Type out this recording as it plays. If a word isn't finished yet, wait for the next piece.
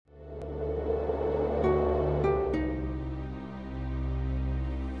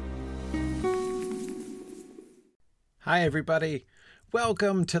Hi, everybody.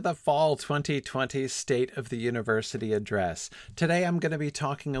 Welcome to the Fall 2020 State of the University Address. Today I'm going to be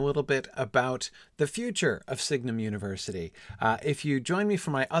talking a little bit about the future of Signum University. If you join me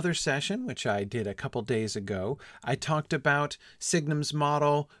for my other session, which I did a couple days ago, I talked about Signum's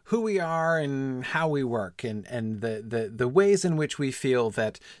model, who we are and how we work, and the ways in which we feel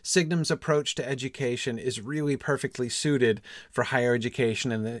that Signum's approach to education is really perfectly suited for higher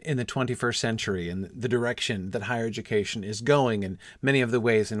education in the 21st century and the direction that higher education is going, and many of the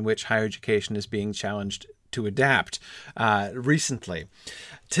ways in which higher education is being challenged to adapt recently.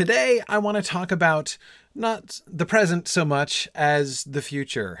 Today, I want to talk about not the present so much as the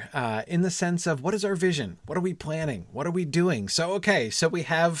future, in the sense of what is our vision? What are we planning? What are we doing? So we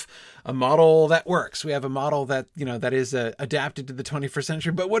have a model that works. We have a model that, that is adapted to the 21st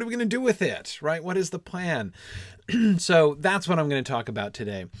century, but what are we going to do with it, right? What is the plan? So that's what I'm going to talk about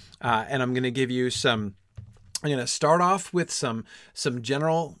today. And I'm going to give you I'm going to start off with some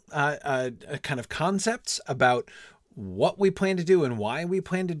general kind of concepts about what we plan to do and why we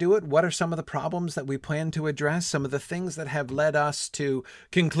plan to do it. What are some of the problems that we plan to address? Some of the things that have led us to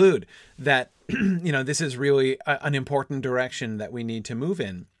conclude that, this is really an important direction that we need to move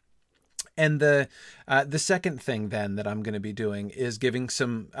in. And the second thing then that I'm going to be doing is giving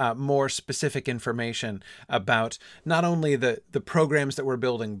some more specific information about not only the programs that we're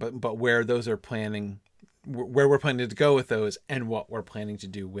building, but where we're planning to go with those and what we're planning to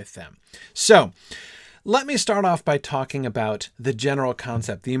do with them. So let me start off by talking about the general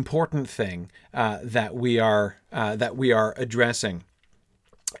concept, the important thing that we are addressing,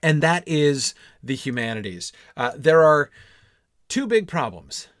 and that is the humanities. There are two big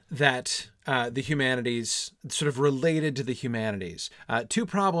problems that the humanities, sort of related to the humanities, two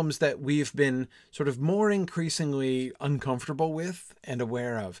problems that we've been sort of more increasingly uncomfortable with and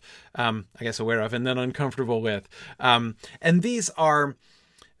aware of, and then uncomfortable with. And these are,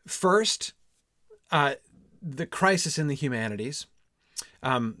 first, the crisis in the humanities.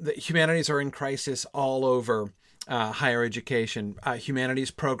 The humanities are in crisis all over higher education.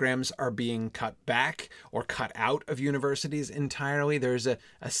 Humanities programs are being cut back or cut out of universities entirely. There's a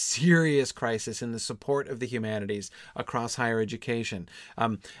serious crisis in the support of the humanities across higher education.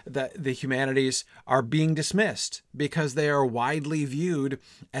 The humanities are being dismissed because they are widely viewed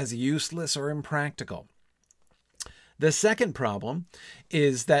as useless or impractical. The second problem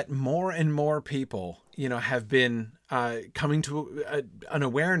is that more and more people, have been coming to an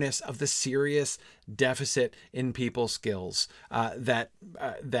awareness of the serious deficit in people's skills that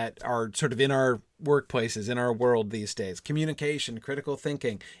are sort of in our workplaces, in our world these days. Communication, critical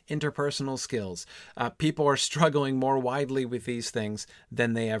thinking, interpersonal skills. People are struggling more widely with these things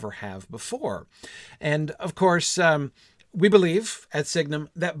than they ever have before. And of course, we believe at Signum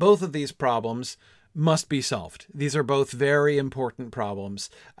that both of these problems must be solved. These are both very important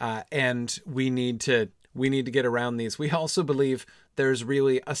problems, and we need to get around these. We also believe there's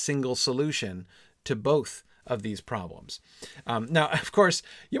really a single solution to both of these problems. Now, of course,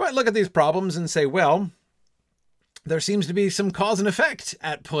 you might look at these problems and say, well, there seems to be some cause and effect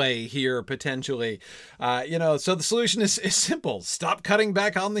at play here, potentially. So the solution is simple. Stop cutting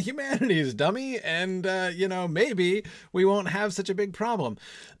back on the humanities, dummy, and, maybe we won't have such a big problem.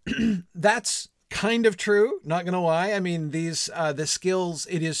 That's kind of true, not going to lie. I mean, the skills,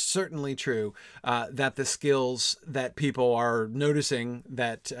 it is certainly true that the skills that people are noticing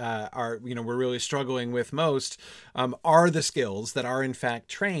that we're really struggling with most are the skills that are in fact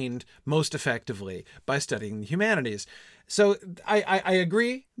trained most effectively by studying the humanities. So I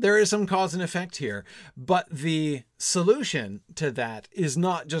agree there is some cause and effect here, but the solution to that is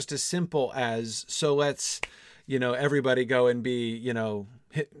not just as simple as, so let's, everybody go and be,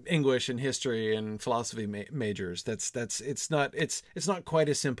 English and history and philosophy majors. It's not quite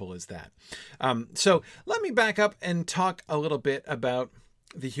as simple as that. So let me back up and talk a little bit about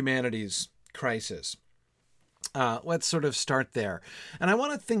the humanities crisis. Let's sort of start there. And I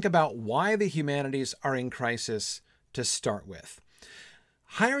want to think about why the humanities are in crisis to start with.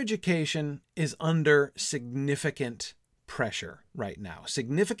 Higher education is under significant pressure right now.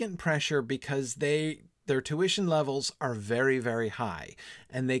 Significant pressure because their tuition levels are very, very high,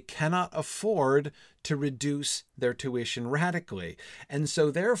 and they cannot afford to reduce their tuition radically. And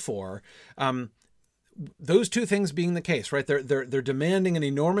so therefore, those two things being the case, right? They're demanding an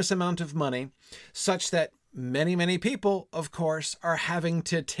enormous amount of money such that many people, of course, are having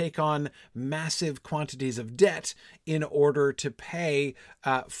to take on massive quantities of debt in order to pay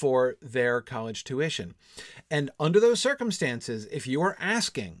for their college tuition. And under those circumstances, if you're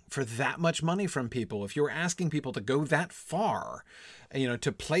asking for that much money from people, if you're asking people to go that far,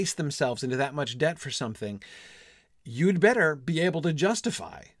 to place themselves into that much debt for something, you'd better be able to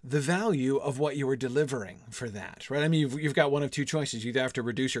justify the value of what you were delivering for that, right? I mean, you've got one of two choices. You either have to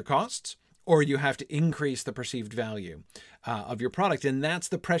reduce your costs or you have to increase the perceived value of your product. And that's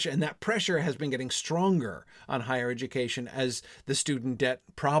the pressure. And that pressure has been getting stronger on higher education as the student debt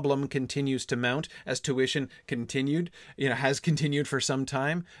problem continues to mount, as tuition has continued for some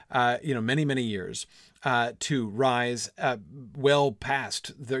time, many, many years. To rise well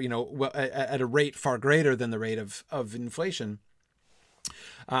past at a rate far greater than the rate of inflation.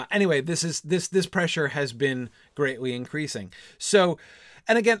 Anyway, this pressure has been greatly increasing. So,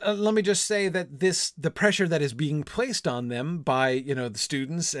 and again, let me just say that the pressure that is being placed on them by the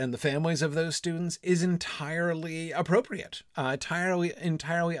students and the families of those students is entirely appropriate,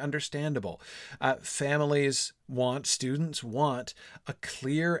 entirely understandable. Students want a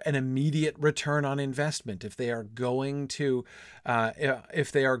clear and immediate return on investment if they are going to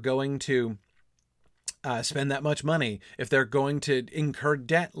spend that much money. If they're going to incur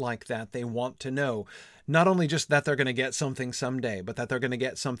debt like that, they want to know not only just that they're going to get something someday, but that they're going to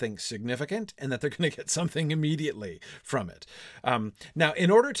get something significant and that they're going to get something immediately from it. Now, in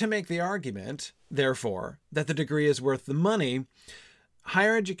order to make the argument, therefore, that the degree is worth the money,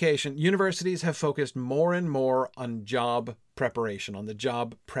 higher education, universities have focused more and more on job preparation, on the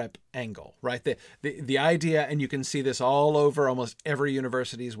job prep angle, right? The idea, and you can see this all over almost every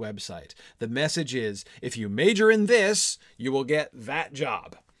university's website. The message is, if you major in this, you will get that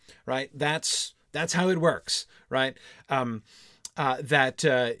job, right? That's how it works, right? You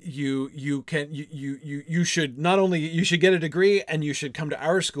should get a degree and you should come to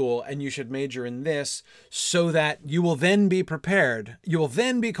our school and you should major in this so that you will then be prepared. You will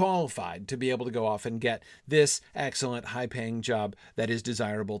then be qualified to be able to go off and get this excellent high-paying job that is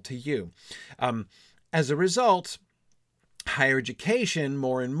desirable to you. As a result, higher education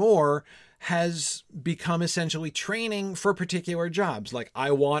more and more has become essentially training for particular jobs. Like,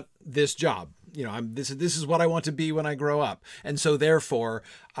 I want this job. This is what I want to be when I grow up. And so therefore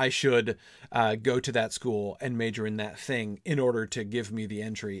I should go to that school and major in that thing in order to give me the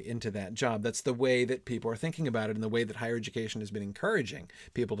entry into that job. That's the way that people are thinking about it and the way that higher education has been encouraging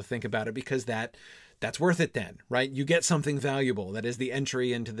people to think about it, because that's worth it then, right? You get something valuable. That is the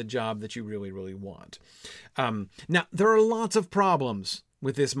entry into the job that you really, really want. Now, there are lots of problems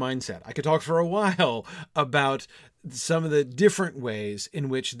with this mindset. I could talk for a while about some of the different ways in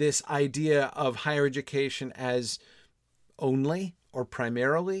which this idea of higher education as only or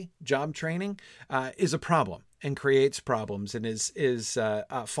primarily job training is a problem and creates problems and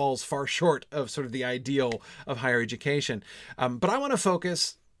falls far short of sort of the ideal of higher education. But I want to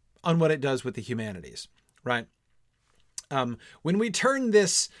focus on what it does with the humanities, right? When we turn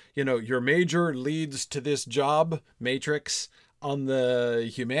this, your major leads to this job matrix on the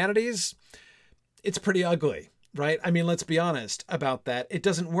humanities, it's pretty ugly, right? I mean, let's be honest about that. It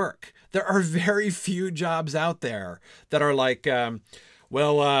doesn't work. There are very few jobs out there that are like,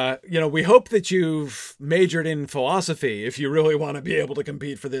 we hope that you've majored in philosophy if you really want to be able to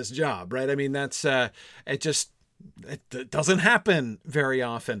compete for this job, right? I mean, it doesn't happen very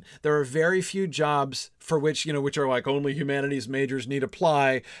often. There are very few jobs for which are like only humanities majors need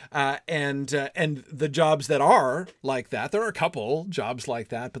apply. And the jobs that are like that, there are a couple jobs like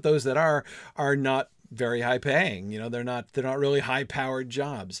that, but those that are not very high paying. They're not really high powered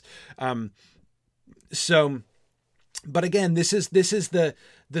jobs. But again, this is the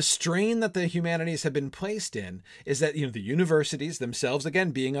strain that the humanities have been placed in, is that, the universities themselves,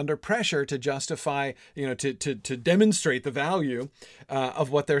 again, being under pressure to justify, to demonstrate the value of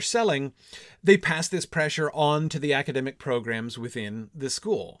what they're selling, they pass this pressure on to the academic programs within the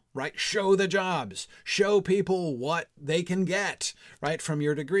school, right? Show the jobs, show people what they can get, right, from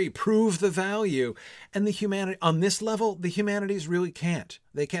your degree, prove the value. And on this level, the humanities really can't.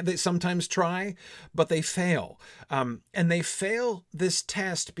 They can't. They sometimes try, but they fail. And they fail this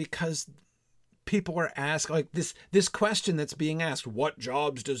test because people are asked, like this question that's being asked, what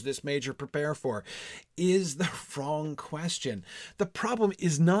jobs does this major prepare for, is the wrong question. The problem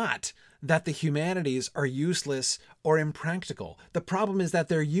is not that the humanities are useless or impractical. The problem is that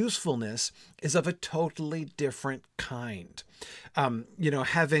their usefulness is of a totally different kind.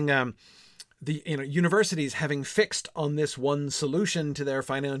 Universities having fixed on this one solution to their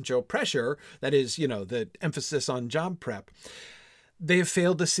financial pressure, that is, the emphasis on job prep, they have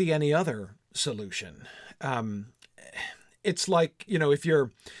failed to see any other solution. It's like, if you're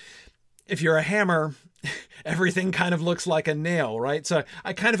a hammer, everything kind of looks like a nail, right? So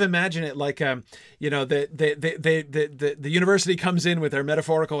I kind of imagine it like, the university comes in with their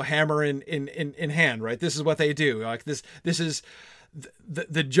metaphorical hammer in hand, right? This is what they do. Like this is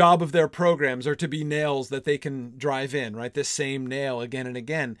the job of their programs are to be nails that they can drive in, right? This same nail again and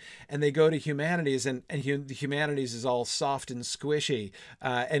again. And they go to humanities, and the humanities is all soft and squishy,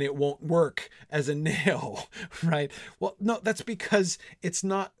 and it won't work as a nail, right? Well, no, that's because it's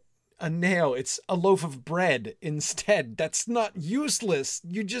not a nail, it's a loaf of bread instead. That's not useless.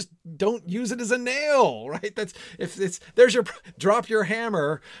 You just don't use it as a nail, right? That's there's your drop your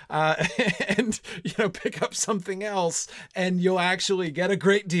hammer and pick up something else, and you'll actually get a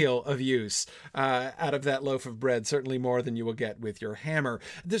great deal of use out of that loaf of bread, certainly more than you will get with your hammer.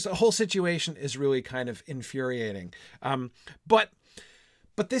 This whole situation is really kind of infuriating, but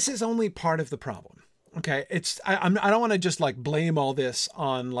this is only part of the problem. Okay, I don't want to just like blame all this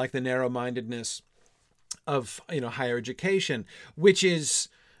on like the narrow-mindedness of higher education, which is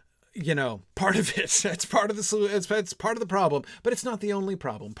part of it. It's part of it's part of the problem, but it's not the only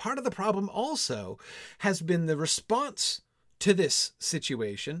problem. Part of the problem also has been the response to this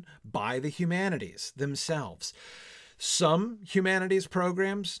situation by the humanities themselves. Some humanities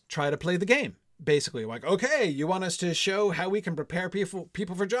programs try to play the game. Basically, like, okay, you want us to show how we can prepare people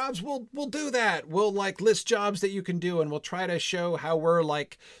for jobs? We'll do that. We'll like list jobs that you can do, and we'll try to show how we're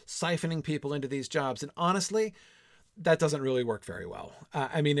like siphoning people into these jobs. And honestly, that doesn't really work very well.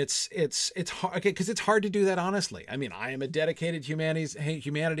 I mean, it's hard because it's hard to do that honestly. I mean, I am a dedicated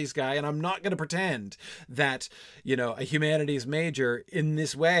humanities guy, and I'm not going to pretend that a humanities major in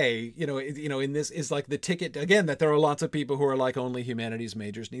this way, in this is like the ticket again that there are lots of people who are like only humanities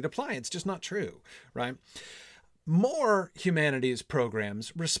majors need apply. It's just not true, right? More humanities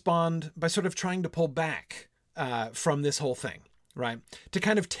programs respond by sort of trying to pull back from this whole thing, right? To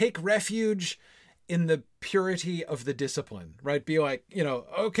kind of take refuge in the purity of the discipline, right? Be like,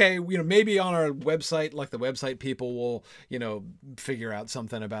 okay, maybe on our website, like the website people will, figure out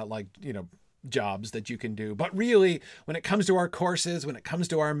something about like, jobs that you can do. But really, when it comes to our courses, when it comes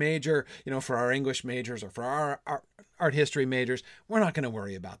to our major, for our English majors or for our art history majors, we're not going to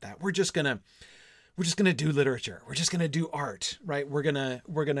worry about that. We're just going to do literature. We're just going to do art, right? We're going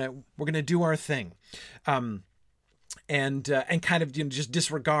to do our thing. And kind of just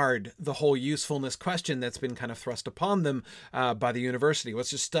disregard the whole usefulness question that's been kind of thrust upon them by the university. Let's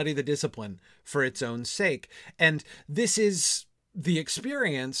just study the discipline for its own sake. And this is the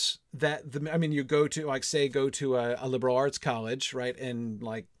experience that you go to a liberal arts college, right? And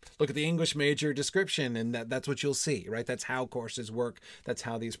like look at the English major description, and that's what you'll see, right? That's how courses work. That's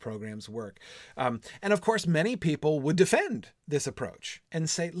how these programs work. And of course, many people would defend this approach and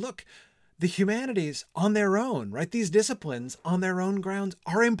say, look, the humanities on their own, right? These disciplines on their own grounds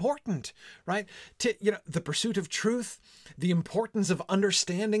are important, right? To, the pursuit of truth, the importance of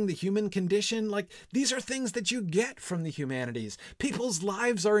understanding the human condition, like these are things that you get from the humanities. People's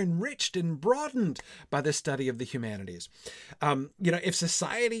lives are enriched and broadened by the study of the humanities. If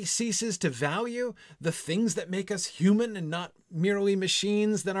society ceases to value the things that make us human and not merely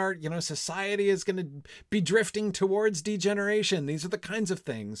machines, then our, society is going to be drifting towards degeneration. These are the kinds of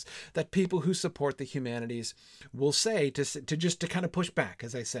things that people who support the humanities will say to kind of push back,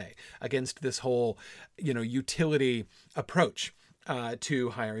 as I say, against this whole, utility approach to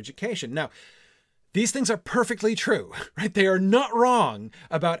higher education. Now, these things are perfectly true, right? They are not wrong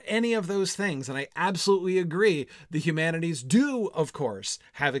about any of those things. And I absolutely agree. The humanities do, of course,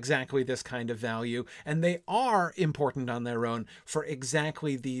 have exactly this kind of value, and they are important on their own for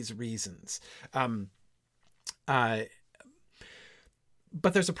exactly these reasons. But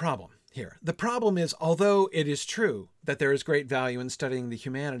there's a problem here. The problem is, although it is true that there is great value in studying the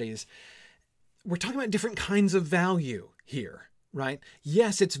humanities, we're talking about different kinds of value here. Right?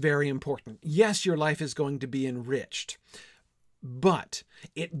 Yes, it's very important. Yes, your life is going to be enriched, but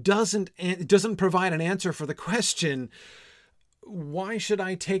it doesn't provide an answer for the question, why should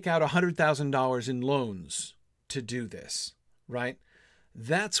I take out $100,000 in loans to do this? Right?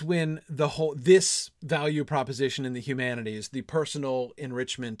 That's when this value proposition in the humanities, the personal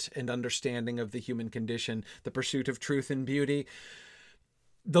enrichment and understanding of the human condition, the pursuit of truth and beauty,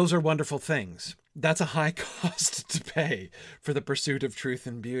 those are wonderful things. That's a high cost to pay for the pursuit of truth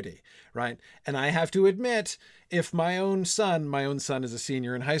and beauty, right? And I have to admit, if my own son is a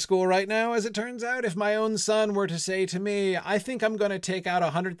senior in high school right now, as it turns out, if my own son were to say to me, I think I'm going to take out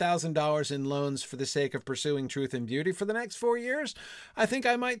 $100,000 in loans for the sake of pursuing truth and beauty for the next 4 years, I think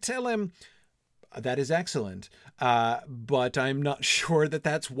I might tell him, that is excellent, but I'm not sure that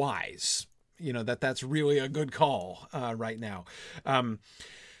that's wise. That's really a good call right now.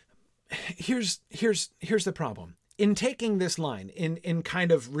 Here's the problem. In taking this line, in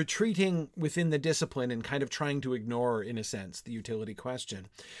kind of retreating within the discipline and kind of trying to ignore, in a sense, the utility question,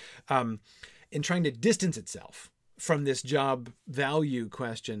 in trying to distance itself from this job value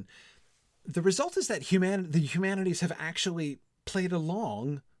question, the result is that the humanities have actually played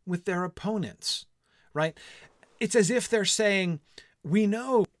along with their opponents, right? It's as if they're saying, we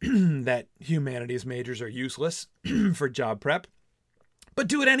know that humanities majors are useless for job prep, but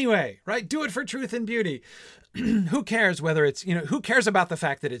do it anyway, right? Do it for truth and beauty. Who cares whether it's, who cares about the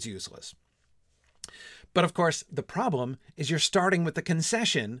fact that it's useless? But of course, the problem is you're starting with the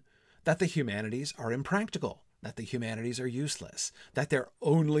concession that the humanities are impractical, that the humanities are useless, that their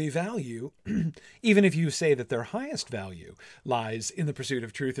only value, even if you say that their highest value lies in the pursuit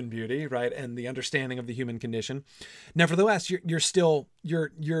of truth and beauty, right, and the understanding of the human condition, nevertheless,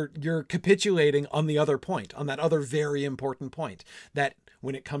 you're capitulating on the other point, on that other very important point, that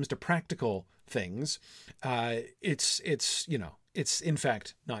when it comes to practical things, it's in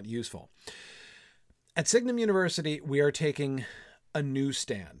fact not useful. At Signum University, we are taking a new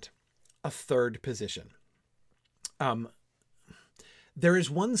stand, a third position. There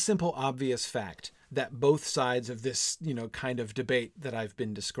is one simple, obvious fact that both sides of this, kind of debate that I've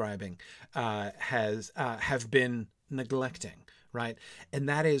been describing have been neglecting, right? And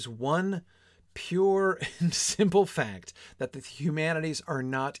that is one pure and simple fact that the humanities are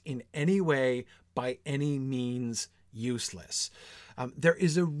not in any way, by any means, useless. There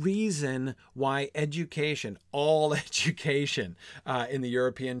is a reason why education, all education in the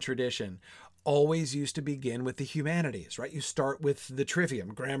European tradition, always used to begin with the humanities, right? You start with the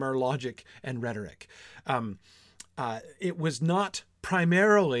trivium, grammar, logic, and rhetoric. It was not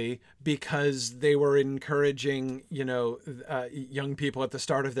primarily because they were encouraging, young people at the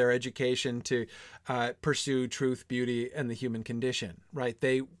start of their education to pursue truth, beauty, and the human condition, right?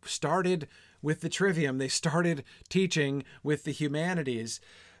 They started with the trivium. They started teaching with the humanities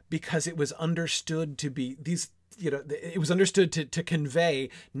because it was understood to be it was understood to convey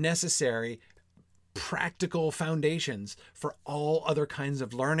necessary practical foundations for all other kinds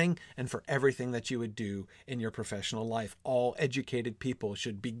of learning and for everything that you would do in your professional life. All educated people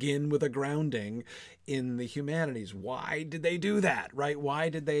should begin with a grounding in the humanities. Why did they do that, right? Why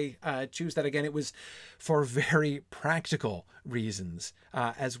did they choose that? Again, it was for very practical reasons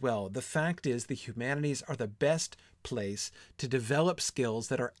as well. The fact is, the humanities are the best place to develop skills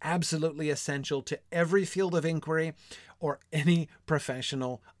that are absolutely essential to every field of inquiry or any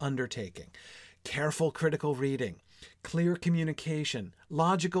professional undertaking. Careful critical reading, clear communication,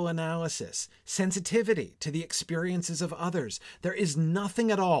 logical analysis, sensitivity to the experiences of others. There is nothing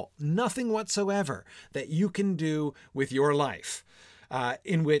at all, nothing whatsoever that you can do with your life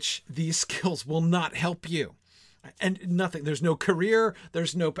in which these skills will not help you. And nothing, there's no career,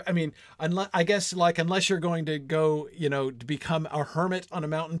 there's no, unless you're going to go, to become a hermit on a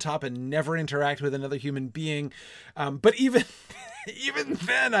mountaintop and never interact with another human being. But even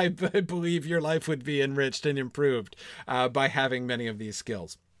then, I believe your life would be enriched and improved by having many of these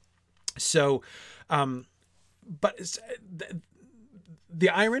skills. So, but the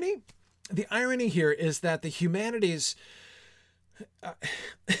irony here is that the humanities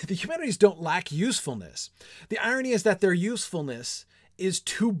don't lack usefulness. The irony is that their usefulness is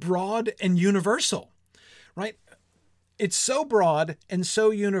too broad and universal, right? It's so broad and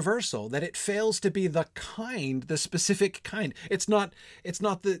so universal that it fails to be the specific kind. It's not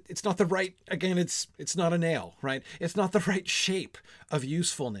the right, again, it's not a nail, right? It's not the right shape of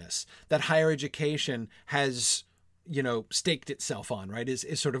usefulness that higher education has, staked itself on, right?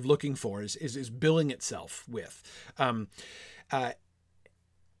 Is sort of looking for, is billing itself with.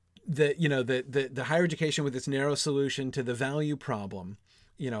 The higher education with its narrow solution to the value problem,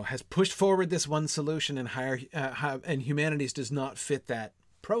 has pushed forward this one solution, and and humanities does not fit that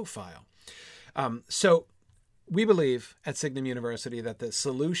profile. So we believe at Signum University that the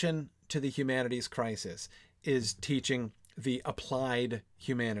solution to the humanities crisis is teaching the applied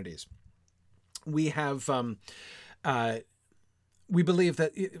humanities. We have, we believe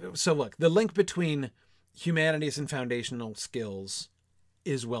that, so look, the link between humanities and foundational skills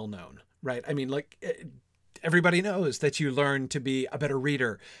is well known, right? I mean, everybody knows that you learn to be a better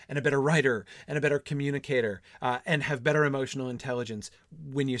reader and a better writer and a better communicator and have better emotional intelligence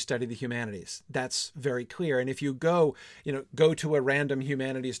when you study the humanities. That's very clear. And if you go to a random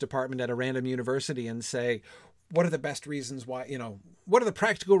humanities department at a random university and say, what are the best reasons why, what are the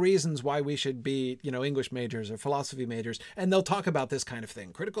practical reasons why we should be, English majors or philosophy majors? And they'll talk about this kind of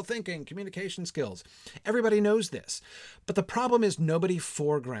thing, critical thinking, communication skills. Everybody knows this. But the problem is nobody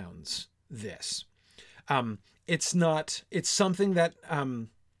foregrounds this. It's something that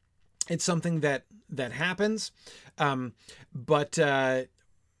happens. But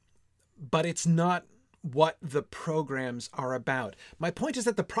it's not what the programs are about. My point is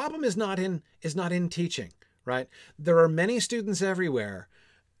that the problem is not in teaching. right? There are many students everywhere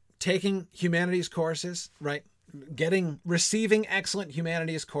taking humanities courses, right? Receiving excellent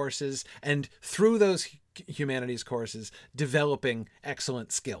humanities courses, and through those humanities courses, developing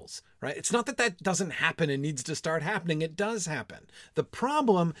excellent skills, right? It's not that that doesn't happen and needs to start happening. It does happen. The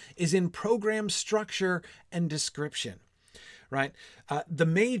problem is in program structure and description, right? The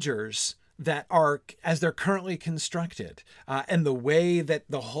majors that are, as they're currently constructed, and the way that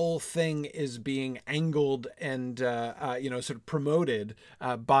the whole thing is being angled and sort of promoted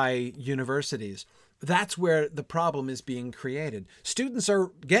by universities, that's where the problem is being created. Students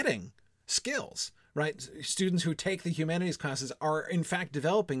are getting skills, right? Students who take the humanities classes are in fact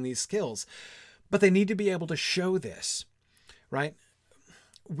developing these skills, but they need to be able to show this, right?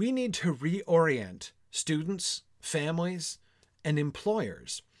 We need to reorient students, families, and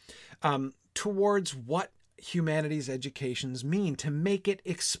employers towards what humanities educations mean, to make it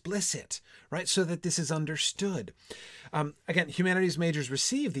explicit, right? So that this is understood. Again, humanities majors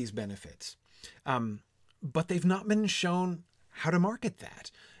receive these benefits, but they've not been shown how to market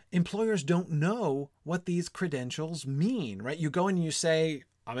that. Employers don't know what these credentials mean, right? You go and you say,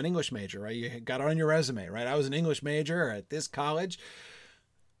 I'm an English major, right? You got it on your resume, right? I was an English major at this college.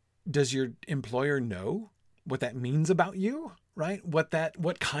 Does your employer know what that means about you, right?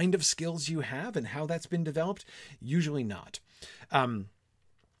 What kind of skills you have and how that's been developed? Usually not.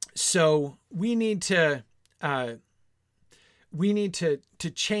 So we need to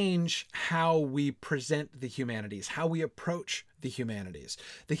change how we present the humanities, how we approach the humanities.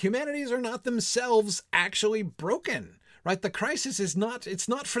 The humanities are not themselves actually broken, right? The crisis is it's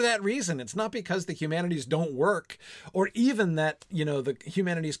not for that reason. It's not because the humanities don't work, or even that, the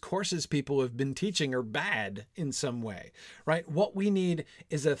humanities courses people have been teaching are bad in some way, right? What we need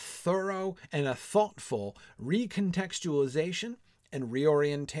is a thorough and a thoughtful recontextualization and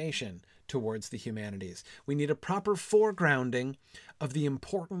reorientation towards the humanities. We need a proper foregrounding of the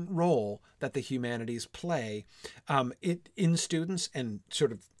important role that the humanities play in students and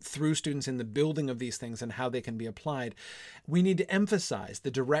sort of through students in the building of these things and how they can be applied. We need to emphasize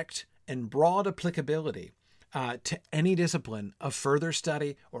the direct and broad applicability to any discipline of further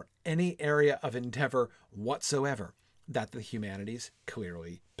study or any area of endeavor whatsoever that the humanities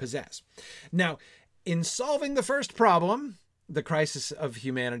clearly possess. Now, in solving the first problem, the crisis of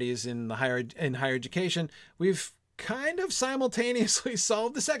humanities in higher education, we've kind of simultaneously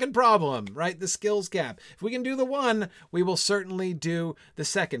solved the second problem, right? The skills gap. If we can do the one, we will certainly do the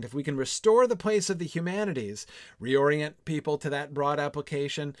second. If we can restore the place of the humanities, reorient people to that broad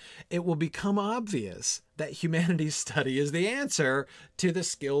application, it will become obvious that humanities study is the answer to the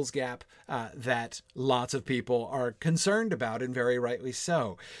skills gap that lots of people are concerned about, and very rightly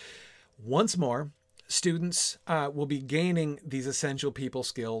so. Once more, students will be gaining these essential people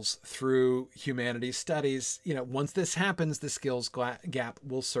skills through humanities studies. Once this happens, the skills gap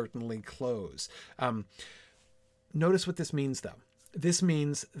will certainly close. Notice what this means, though. This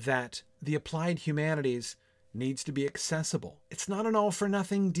means that the applied humanities needs to be accessible. It's not an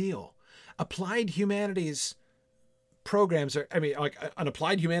all-for-nothing deal. Applied humanities programs like an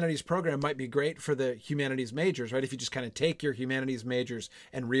applied humanities program might be great for the humanities majors, right? If you just kind of take your humanities majors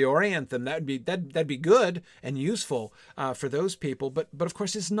and reorient them, that'd be good and useful for those people. But of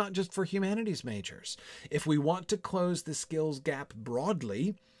course, it's not just for humanities majors. If we want to close the skills gap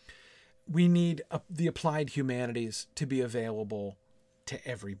broadly, we need the applied humanities to be available to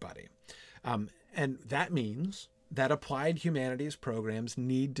everybody. And that means that applied humanities programs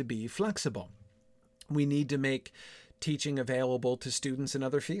need to be flexible. We need to make teaching available to students in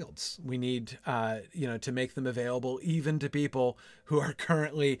other fields. We need, to make them available even to people who are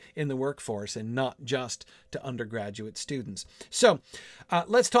currently in the workforce and not just to undergraduate students. So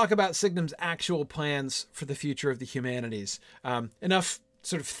let's talk about Signum's actual plans for the future of the humanities. Enough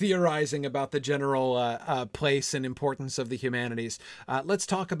sort of theorizing about the general place and importance of the humanities. Let's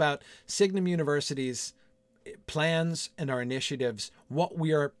talk about Signum University's plans and our initiatives, what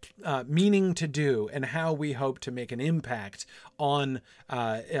we are meaning to do, and how we hope to make an impact on,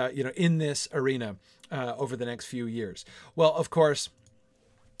 in this arena over the next few years. Well, of course,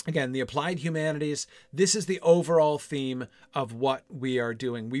 again, the applied humanities, this is the overall theme of what we are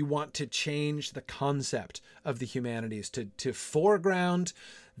doing. We want to change the concept of the humanities to foreground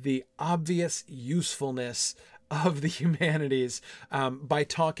the obvious usefulness of the humanities by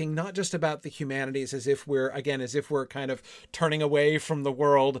talking not just about the humanities as if we're kind of turning away from the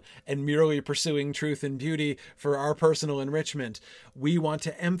world and merely pursuing truth and beauty for our personal enrichment. We want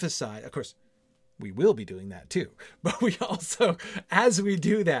to emphasize, of course, we will be doing that too, but we also, as we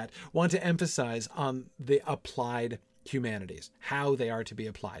do that, want to emphasize on the applied humanities, how they are to be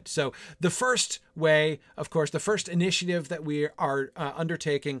applied. So the first way, of course, the first initiative that we are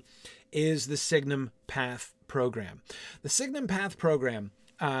undertaking is the Signum Path program. The Signum Path program,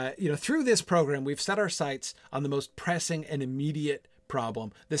 through this program, we've set our sights on the most pressing and immediate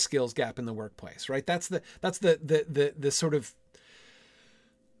problem, the skills gap in the workplace, right? That's the sort of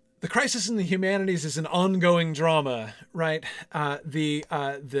the crisis in the humanities is an ongoing drama, right?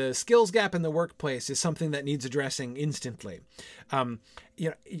 The skills gap in the workplace is something that needs addressing instantly.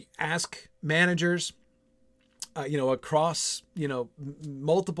 Ask managers, across,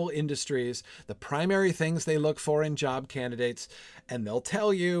 multiple industries, the primary things they look for in job candidates, and they'll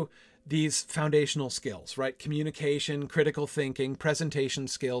tell you these foundational skills, right? Communication, critical thinking, presentation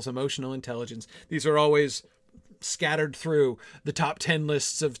skills, emotional intelligence. These are always scattered through the top 10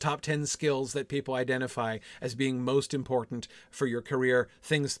 lists of top 10 skills that people identify as being most important for your career,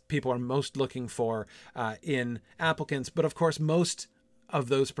 things people are most looking for in applicants. But of course, most of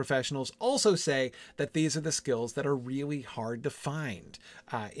those professionals also say that these are the skills that are really hard to find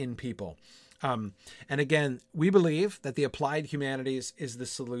in people. And again, we believe that the applied humanities is the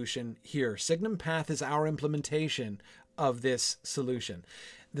solution here. Signum Path is our implementation of this solution.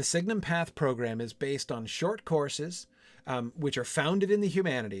 The Signum Path program is based on short courses, which are founded in the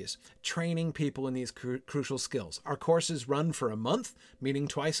humanities, training people in these crucial skills. Our courses run for a month, meeting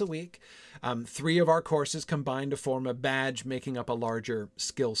twice a week. 3 of our courses combine to form a badge, making up a larger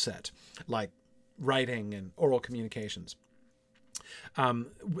skill set, like writing and oral communications.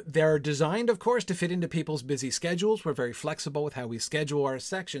 They're designed, of course, to fit into people's busy schedules. We're very flexible with how we schedule our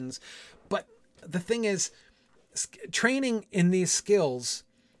sections. But the thing is, training in these skills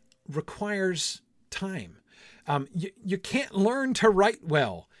requires time. You can't learn to write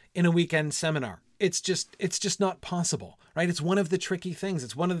well in a weekend seminar. It's just not possible, right? It's one of the tricky things.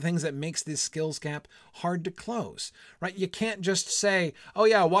 It's one of the things that makes this skills gap hard to close, right? You can't just say, oh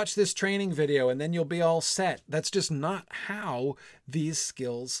yeah, watch this training video and then you'll be all set. That's just not how these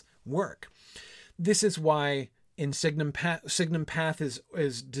skills work. This is why in Signum Path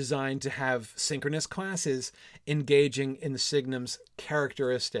is designed to have synchronous classes engaging in the Signum's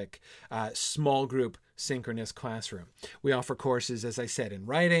characteristic small group synchronous classroom. We offer courses, as I said, in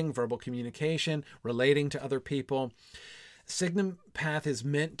writing, verbal communication, relating to other people. Signum Path is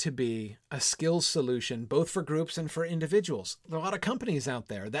meant to be a skills solution, both for groups and for individuals. There are a lot of companies out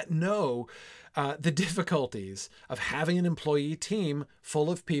there that know the difficulties of having an employee team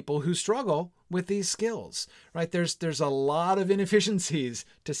full of people who struggle with these skills, right? There's a lot of inefficiencies,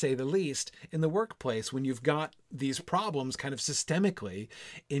 to say the least, in the workplace when you've got these problems kind of systemically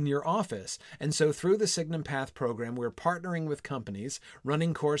in your office. And so through the Signum Path program, we're partnering with companies,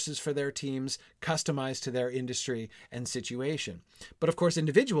 running courses for their teams, customized to their industry and situation. But of course,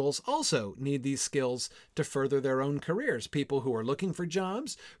 individuals also need these skills to further their own careers. People who are looking for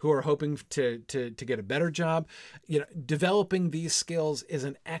jobs, who are hoping to get a better job, developing these skills is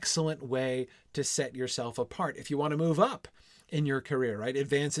an excellent way to set yourself apart. If you want to move up in your career, right?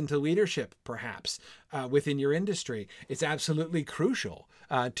 Advance into leadership, perhaps, within your industry. It's absolutely crucial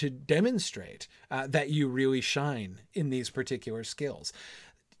to demonstrate that you really shine in these particular skills.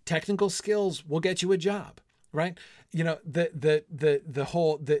 Technical skills will get you a job, right? The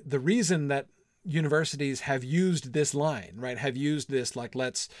reason that universities have used this line, right? Have used this, like,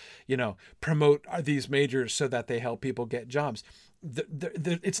 let's, promote these majors so that they help people get jobs.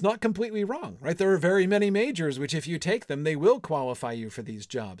 It's not completely wrong, right? There are very many majors which, if you take them, they will qualify you for these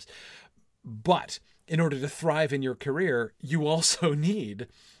jobs. But in order to thrive in your career, you also need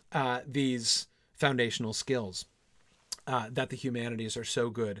these foundational skills that the humanities are so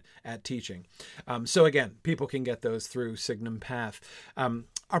good at teaching. So again, people can get those through Signum Path.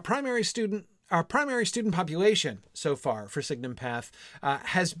 Our primary student population so far for Signum Path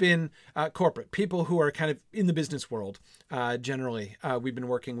has been corporate, people who are kind of in the business world generally. We've been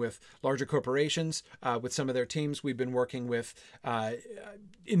working with larger corporations with some of their teams. We've been working with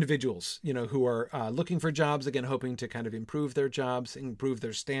individuals, who are looking for jobs, again, hoping to kind of improve their jobs, improve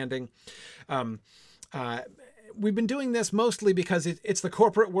their standing. We've been doing this mostly because it's the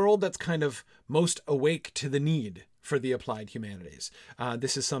corporate world that's kind of most awake to the need for the applied humanities.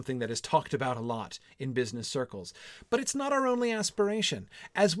 This is something that is talked about a lot in business circles. But it's not our only aspiration.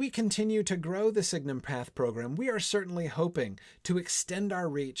 As we continue to grow the Signum Path program, we are certainly hoping to extend our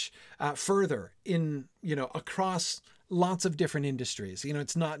reach further in, across lots of different industries.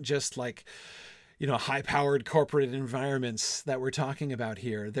 It's not just like, high-powered corporate environments that we're talking about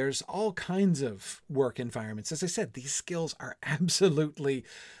here. There's all kinds of work environments. As I said, these skills are absolutely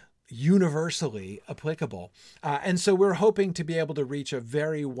universally applicable. And so we're hoping to be able to reach a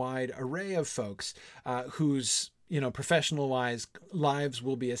very wide array of folks whose professional-wise lives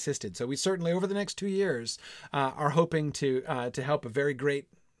will be assisted. So we certainly, over the next 2 years, are hoping to help a very great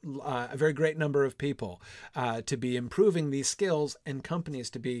number of people to be improving these skills, and companies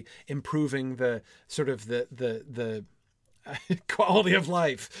to be improving the sort of the quality of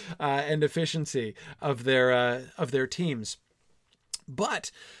life and efficiency of their teams.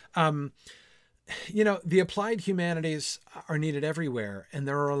 But the applied humanities are needed everywhere, and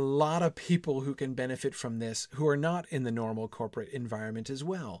there are a lot of people who can benefit from this who are not in the normal corporate environment as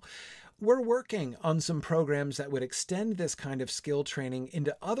well. We're working on some programs that would extend this kind of skill training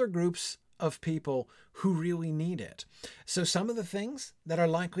into other groups of people who really need it. So some of the things that are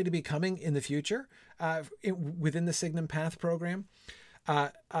likely to be coming in the future within the Signum Path program,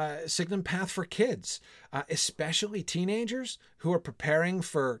 Signum Path for kids, especially teenagers who are preparing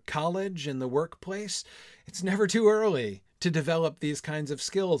for college and the workplace. It's never too early to develop these kinds of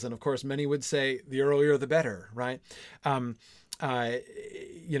skills. And of course, many would say the earlier the better, right?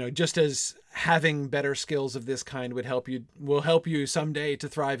 Just as having better skills of this kind will help you someday to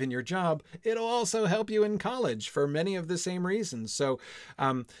thrive in your job, it'll also help you in college for many of the same reasons. So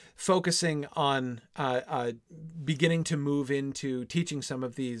focusing on beginning to move into teaching some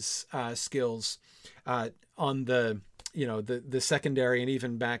of these skills on the secondary and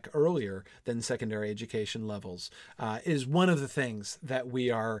even back earlier than secondary education levels is one of the things that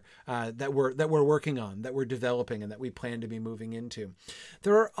we're working on, that we're developing, and that we plan to be moving into.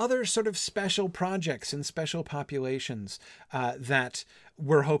 There are other sort of special projects and special populations that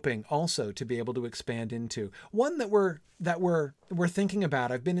we're hoping also to be able to expand into. One that we're thinking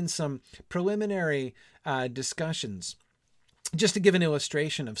about. I've been in some preliminary discussions. Just to give an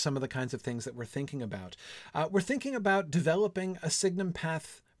illustration of some of the kinds of things that we're thinking about. We're thinking about developing a Signum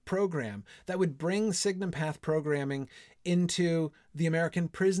Path program that would bring Signum Path programming into the American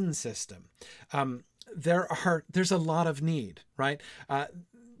prison system. There's a lot of need, right?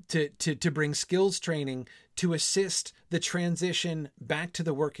 To bring skills training to assist the transition back to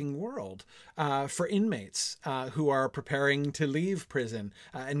the working world for inmates who are preparing to leave prison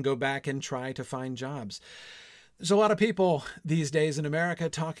and go back and try to find jobs. There's a lot of people these days in America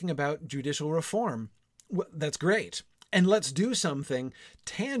talking about judicial reform. That's great. And let's do something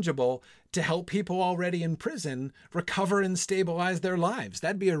tangible to help people already in prison recover and stabilize their lives.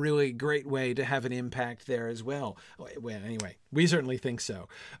 That'd be a really great way to have an impact there as well. Well, anyway, we certainly think so.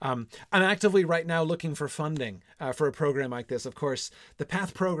 I'm actively right now looking for funding for a program like this. Of course, the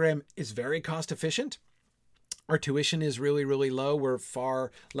PATH program is very cost efficient. Our tuition is really, really low. We're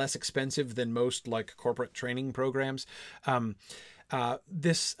far less expensive than most corporate training programs. But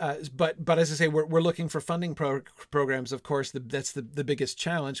as I say, we're looking for funding programs. Of course, that's the biggest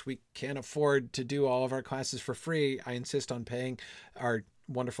challenge. We can't afford to do all of our classes for free. I insist on paying our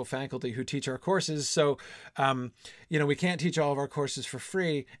wonderful faculty who teach our courses. So, we can't teach all of our courses for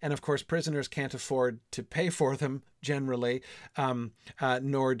free. And of course, prisoners can't afford to pay for them generally,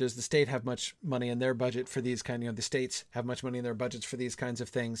 nor does the state have much money in their budget for these the states have much money in their budgets for these kinds of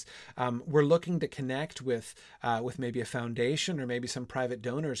things. We're looking to connect with maybe a foundation or maybe some private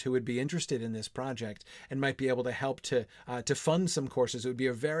donors who would be interested in this project and might be able to help to fund some courses. It would be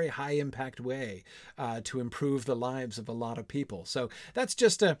a very high impact way to improve the lives of a lot of people. So that's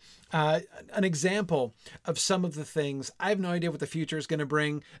just an example of some of the things. I have no idea what the future is going to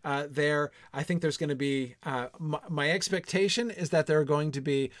bring there. I think there's going to be my expectation is that there are going to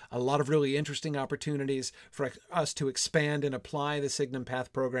be a lot of really interesting opportunities for us to expand and apply the Signum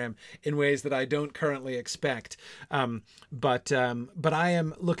Path program in ways that I don't currently expect. But I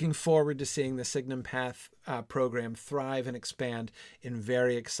am looking forward to seeing the Signum Path program thrive and expand in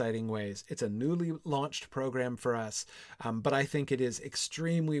very exciting ways. It's a newly launched program for us, but I think it is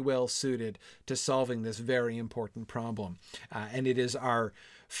extremely well suited to solving this very important problem. And it is our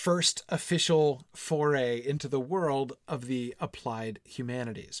first official foray into the world of the applied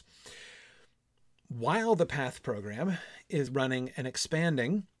humanities. While the PATH program is running and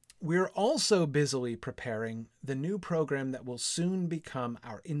expanding, we're also busily preparing the new program that will soon become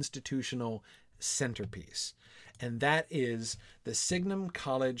our institutional centerpiece, and that is the Signum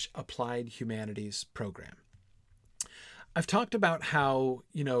College Applied Humanities program. I've talked about how,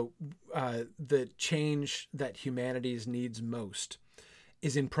 the change that humanities needs most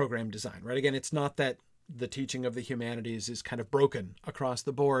is in program design, right? Again, it's not that the teaching of the humanities is kind of broken across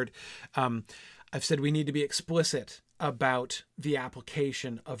the board. I've said we need to be explicit about the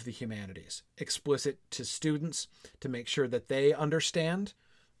application of the humanities, explicit to students to make sure that they understand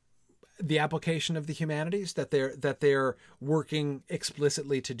the application of the humanities, that they're working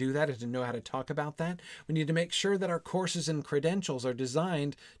explicitly to do that and to know how to talk about that. We need to make sure that our courses and credentials are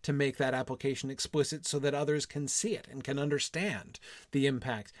designed to make that application explicit so that others can see it and can understand the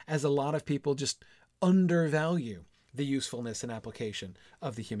impact, as a lot of people just undervalue the usefulness and application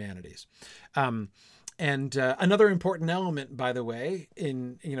of the humanities. And another important element, by the way,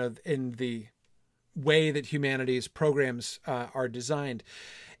 in the way that humanities programs are designed,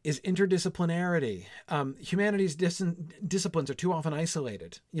 is interdisciplinarity. Humanities disciplines are too often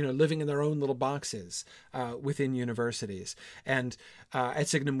isolated, living in their own little boxes within universities. And at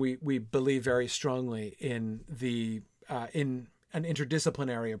Signum, we believe very strongly in in an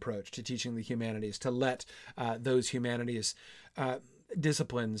interdisciplinary approach to teaching the humanities, to let those humanities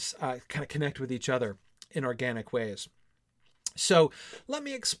disciplines kind of connect with each other in organic ways. So let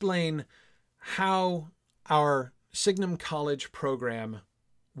me explain how our Signum College program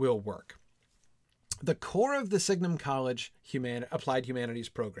will work. The core of the Signum College Applied Humanities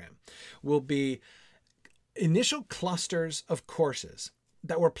program will be initial clusters of courses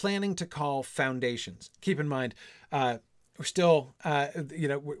that we're planning to call foundations. Keep in mind, we're still,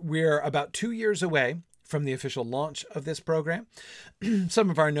 we're about 2 years away from the official launch of this program. Some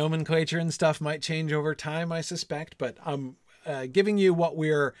of our nomenclature and stuff might change over time, I suspect, but I'm giving you what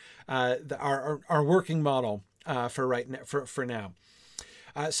we're our working model for now.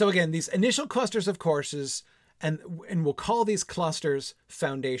 So again, these initial clusters of courses, and we'll call these clusters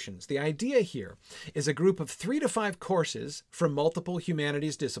foundations. The idea here is a group of 3 to 5 courses from multiple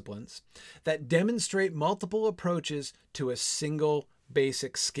humanities disciplines that demonstrate multiple approaches to a single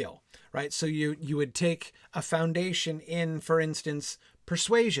basic skill, right? So you would take a foundation in, for instance,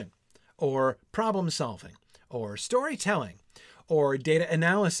 persuasion, or problem solving, or storytelling, or data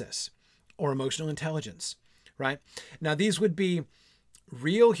analysis, or emotional intelligence, right? Now, these would be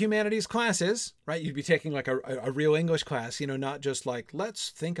real humanities classes, right? You'd be taking like a real English class, not just like, let's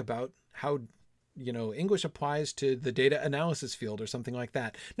think about how, English applies to the data analysis field or something like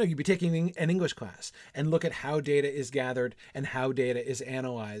that. No, you'd be taking an English class and look at how data is gathered and how data is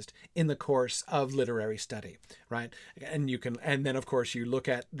analyzed in the course of literary study, right? And then of course you look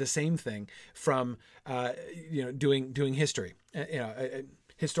at the same thing from, doing history,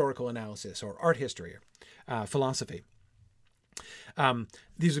 historical analysis, or art history, philosophy.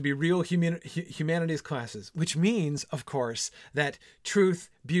 These would be real humanities classes, which means, of course, that truth,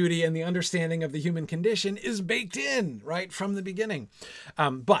 beauty, and the understanding of the human condition is baked in right from the beginning.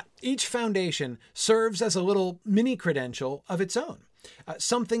 But each foundation serves as a little mini credential of its own.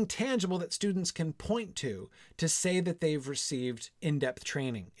 Something tangible that students can point to say that they've received in-depth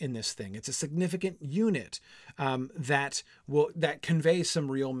training in this thing. It's a significant unit that conveys some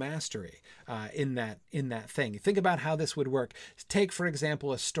real mastery in that thing. Think about how this would work. Take, for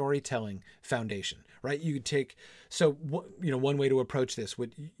example, a storytelling foundation, right? You could take, one way to approach this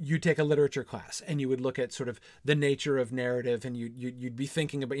would, you take a literature class and you would look at sort of the nature of narrative, and you'd be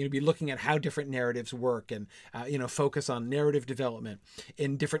thinking about, you'd be looking at how different narratives work, and focus on narrative development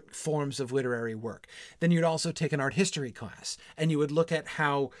in different forms of literary work. Then you'd also take an art history class, and you would look at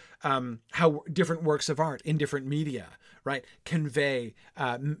how different works of art in different media, right, convey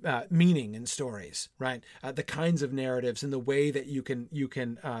meaning in stories, right? The kinds of narratives and the way that you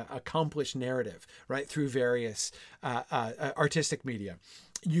can accomplish narrative, right, through various artistic media.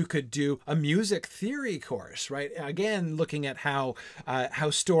 You could do a music theory course, right? Again, looking at how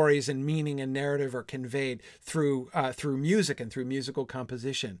stories and meaning and narrative are conveyed through music and through musical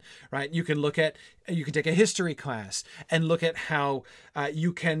composition, right? You can take a history class and look at how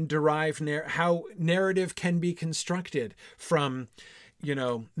you can derive how narrative can be constructed from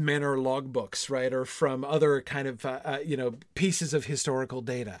men or logbooks, right? Or from other kind of, pieces of historical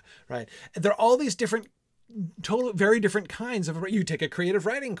data, right? There are all these different very different kinds of, you take a creative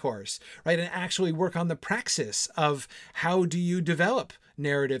writing course, right? And actually work on the praxis of how do you develop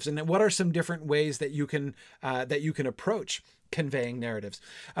narratives, and what are some different ways that you can approach conveying narratives.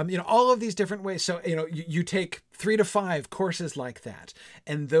 All of these different ways. So, you take 3 to 5 courses like that,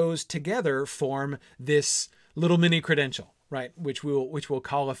 and those together form this little mini credential, right? Which we'll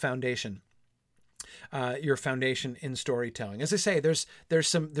call a foundation. Your foundation in storytelling. As I say, there's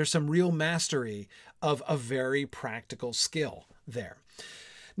some real mastery of a very practical skill there.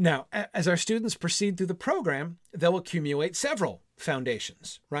 Now, as our students proceed through the program, they'll accumulate several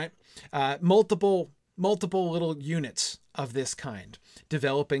foundations, right? Multiple little units of this kind,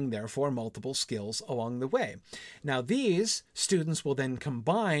 developing therefore multiple skills along the way. Now, these students will then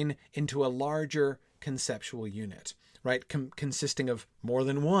combine into a larger conceptual unit, right? Consisting of more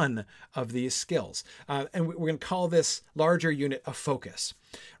than one of these skills. And we're going to call this larger unit a focus,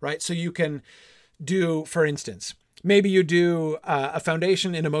 right? So you can do, for instance, maybe you do a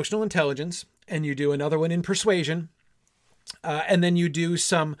foundation in emotional intelligence and you do another one in persuasion. And then you do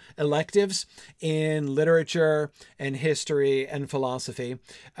some electives in literature and history and philosophy.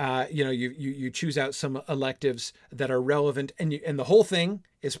 You choose out some electives that are relevant, and the whole thing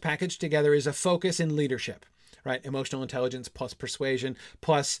is packaged together as a focus in leadership, right? Emotional intelligence plus persuasion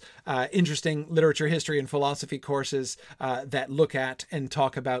plus interesting literature, history, and philosophy courses that look at and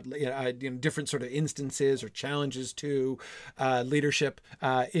talk about different sort of instances or challenges to leadership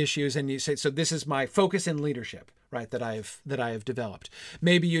issues. And you say, so this is my focus in leadership, right, that I have developed.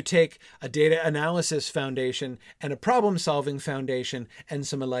 Maybe you take a data analysis foundation and a problem solving foundation and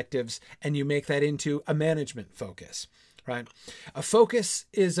some electives, and you make that into a management focus. Right. A focus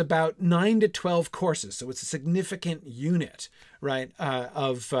is about 9 to 12 courses. So it's a significant unit, right,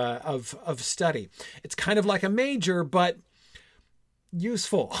 of study. It's kind of like a major, but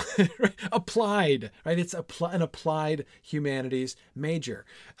useful, right? Applied, right? It's an applied humanities major.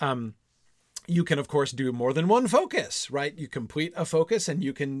 You can, of course, do more than one focus, right? You complete a focus and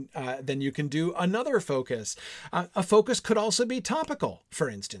you can then you can do another focus. A focus could also be topical. For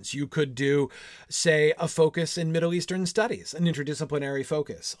instance, you could do, say, a focus in Middle Eastern studies, an interdisciplinary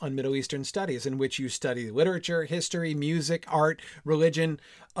focus on Middle Eastern studies in which you study literature, history, music, art, religion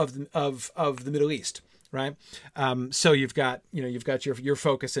of the Middle East, right? So you've got your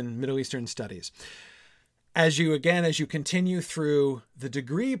focus in Middle Eastern studies. As you continue through the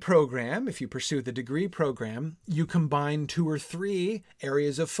degree program, if you pursue the degree program, you combine 2 or 3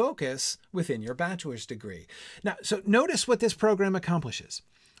 areas of focus within your bachelor's degree. Now, so notice what this program accomplishes,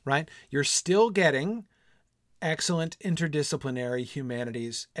 right? You're still getting excellent interdisciplinary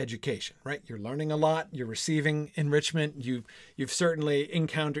humanities education, right? You're learning a lot. You're receiving enrichment. You've certainly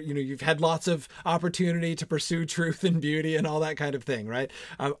encountered, you've had lots of opportunity to pursue truth and beauty and all that kind of thing, right?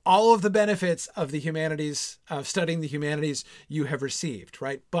 All of the benefits of the humanities, of studying the humanities you have received,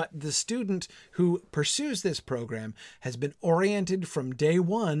 right? But the student who pursues this program has been oriented from day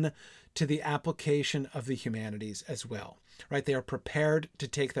one to the application of the humanities as well, right? They are prepared to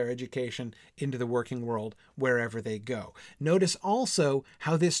take their education into the working world wherever they go. Notice also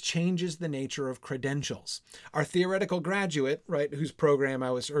how this changes the nature of credentials. Our theoretical graduate, right, whose program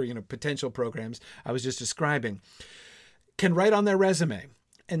potential programs I was just describing, can write on their resume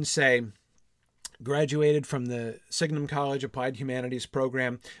and say, graduated from the Signum College Applied Humanities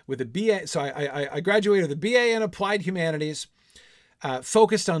program with a BA. So I graduated with a BA in Applied Humanities,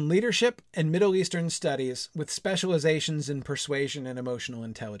 focused on leadership and Middle Eastern studies with specializations in persuasion and emotional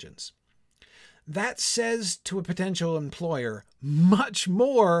intelligence. That says to a potential employer much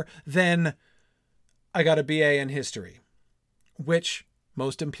more than I got a BA in history, which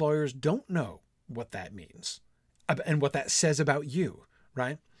most employers don't know what that means and what that says about you,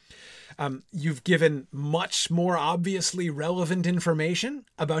 right? You've given much more obviously relevant information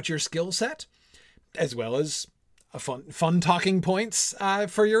about your skill set, as well as fun talking points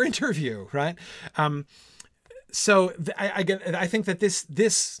for your interview, right? So I think that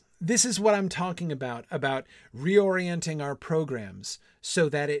this is what I'm talking about reorienting our programs so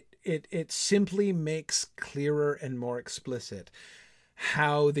that it simply makes clearer and more explicit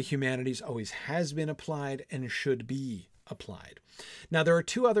how the humanities always has been applied and should be applied. Now, there are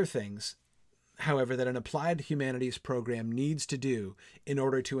 2 other things, however, that an applied humanities program needs to do in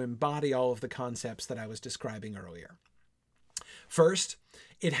order to embody all of the concepts that I was describing earlier. First,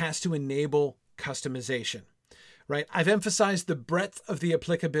 it has to enable customization, right? I've emphasized the breadth of the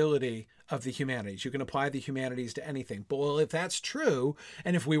applicability of the humanities. You can apply the humanities to anything. But well, if that's true,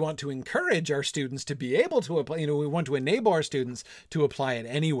 and if we want to encourage our students to be able to apply, we want to enable our students to apply it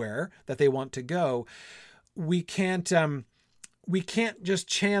anywhere that they want to go, we can't just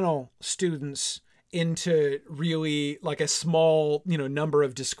channel students into really like a small, number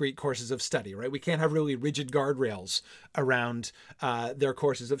of discrete courses of study, right? We can't have really rigid guardrails around their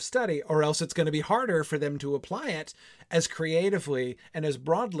courses of study, or else it's going to be harder for them to apply it as creatively and as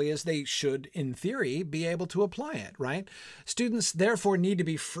broadly as they should, in theory, be able to apply it, right? Students, therefore, need to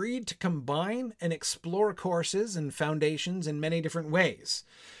be freed to combine and explore courses and foundations in many different ways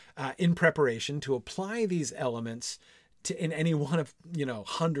in preparation to apply these elements in any one of,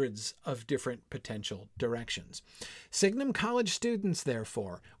 hundreds of different potential directions. Signum College students,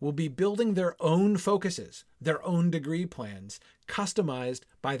 therefore, will be building their own focuses, their own degree plans, customized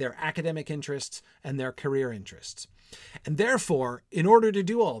by their academic interests and their career interests. And therefore, in order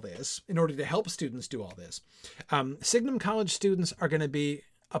to help students do all this, Signum College students are going to be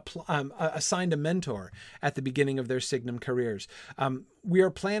assigned a mentor at the beginning of their Signum careers. We are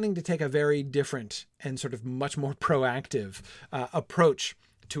planning to take a very different and sort of much more proactive approach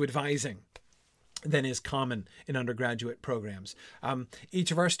to advising than is common in undergraduate programs. Each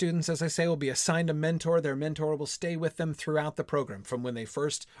of our students, as I say, will be assigned a mentor. Their mentor will stay with them throughout the program, from when they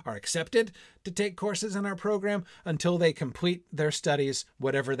first are accepted to take courses in our program until they complete their studies,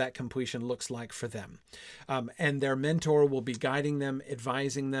 whatever that completion looks like for them. And their mentor will be guiding them,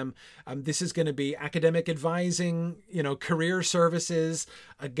 advising them. This is going to be academic advising, career services,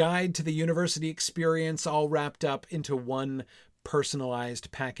 a guide to the university experience, all wrapped up into one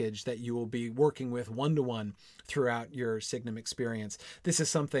personalized package that you will be working with one-to-one throughout your Signum experience. This is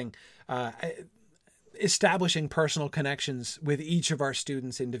something, establishing personal connections with each of our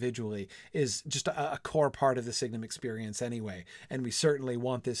students individually is just a core part of the Signum experience anyway. And we certainly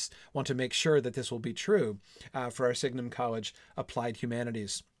want to make sure that this will be true for our Signum College Applied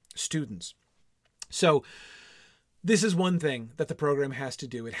Humanities students. So this is one thing that the program has to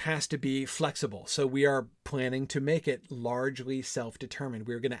do. It has to be flexible. So we are planning to make it largely self-determined.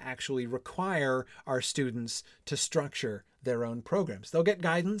 We're going to actually require our students to structure their own programs. They'll get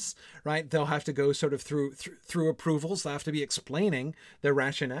guidance, right? They'll have to go sort of through approvals. They'll have to be explaining their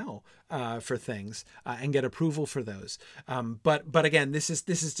rationale for things and get approval for those. But again, this is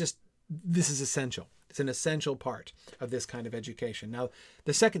essential. It's an essential part of this kind of education. Now,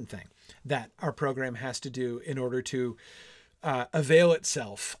 the second thing that our program has to do in order to avail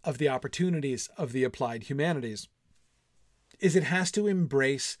itself of the opportunities of the applied humanities is it has to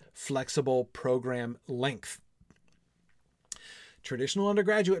embrace flexible program length. Traditional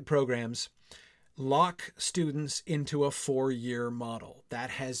undergraduate programs lock students into a 4-year model.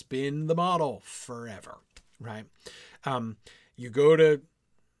 That has been the model forever, right? You go to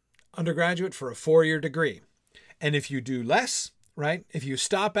undergraduate for a 4-year degree. And if you do less, right? If you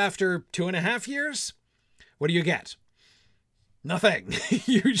stop after 2.5 years, what do you get? Nothing.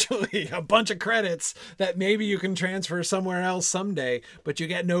 Usually a bunch of credits that maybe you can transfer somewhere else someday, but you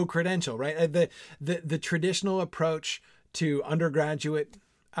get no credential, right? The traditional approach to undergraduate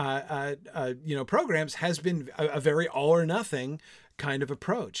programs has been a very all or nothing kind of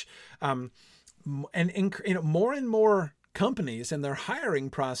approach. And more and more companies and their hiring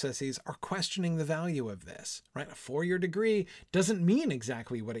processes are questioning the value of this, right? A 4-year degree doesn't mean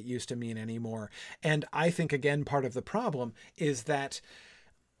exactly what it used to mean anymore. And I think, again, part of the problem is that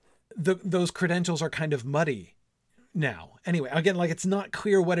those credentials are kind of muddy now. Anyway, again, it's not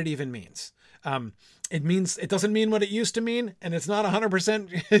clear what it even means. It doesn't mean what it used to mean, and it's not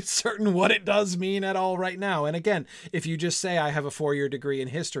 100% certain what it does mean at all right now. And again, if you just say, I have a 4-year degree in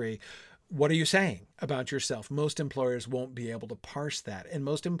history, what are you saying about yourself? Most employers won't be able to parse that. And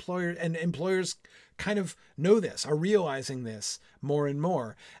most employers kind of know this, are realizing this more and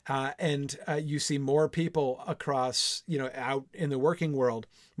more. And you see more people across, out in the working world,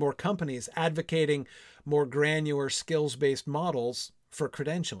 more companies advocating more granular skills-based models for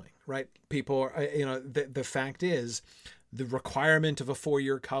credentialing, right? People are, the fact is, the requirement of a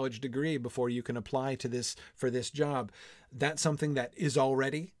 4-year college degree before you can apply for this job, that's something that is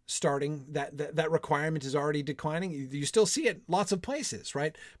already starting. That requirement is already declining. You still see it lots of places,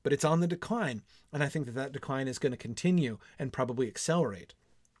 right? But it's on the decline. And I think that decline is going to continue and probably accelerate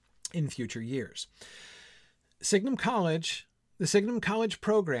in future years. The Signum College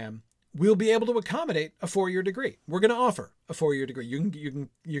program will be able to accommodate a 4-year degree. We're going to offer a 4-year degree.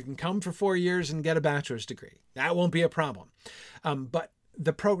 You can come for 4 years and get a bachelor's degree. That won't be a problem. But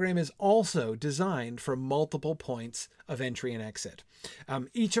the program is also designed for multiple points of entry and exit.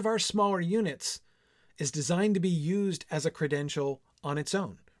 Each of our smaller units is designed to be used as a credential on its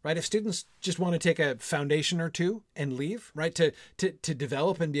own, right? If students just want to take a foundation or two and leave, right, to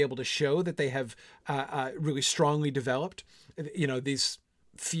develop and be able to show that they have really strongly developed, these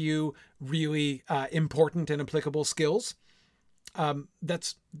few really important and applicable skills,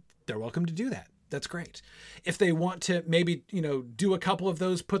 they're welcome to do that. That's great. If they want to maybe, do a couple of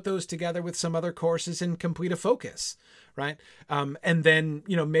those, put those together with some other courses and complete a focus, right? And then,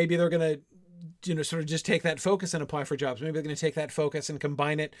 maybe they're going to, sort of just take that focus and apply for jobs. Maybe they're going to take that focus and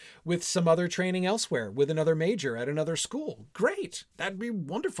combine it with some other training elsewhere, with another major at another school. Great. That'd be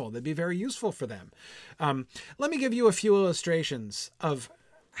wonderful. That'd be very useful for them. Let me give you a few illustrations of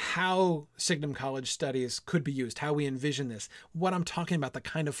how Signum College studies could be used, how we envision this, what I'm talking about, the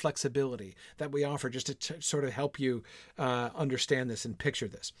kind of flexibility that we offer, just to sort of help you understand this and picture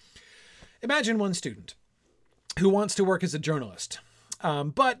this. Imagine one student who wants to work as a journalist.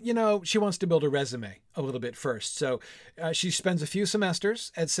 But, she wants to build a resume a little bit first. So she spends a few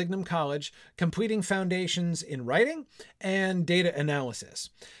semesters at Signum College completing foundations in writing and data analysis.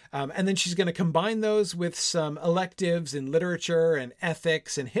 And then she's going to combine those with some electives in literature and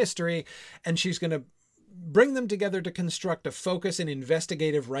ethics and history. And she's going to bring them together to construct a focus in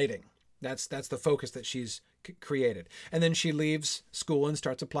investigative writing. That's the focus that she's created. And then she leaves school and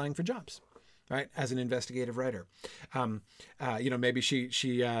starts applying for jobs, right, as an investigative writer. Maybe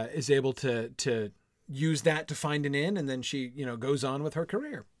she is able to use that to find an in, and then she, goes on with her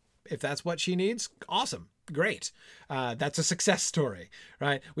career. If that's what she needs, awesome. Great. That's a success story,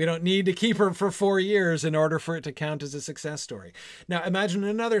 right? We don't need to keep her for 4 years in order for it to count as a success story. Now, imagine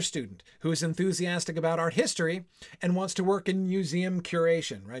another student who is enthusiastic about art history and wants to work in museum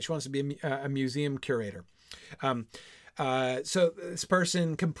curation, right? She wants to be a museum curator. So this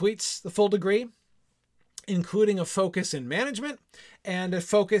person completes the full degree, including a focus in management and a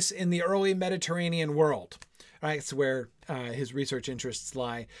focus in the early Mediterranean world. Right, it's where his research interests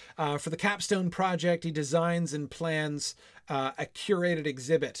lie. For the capstone project, he designs and plans a curated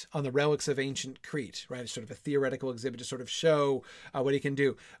exhibit on the relics of ancient Crete, right? It's sort of a theoretical exhibit to sort of show what he can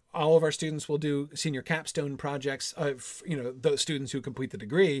do. All of our students will do senior capstone projects. Those students who complete the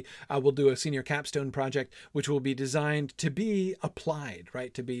degree will do a senior capstone project, which will be designed to be applied,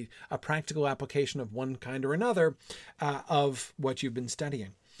 right? To be a practical application of one kind or another of what you've been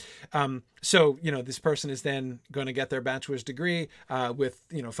studying. This person is then going to get their bachelor's degree with,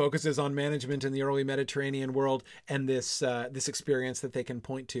 focuses on management in the early Mediterranean world and this experience that they can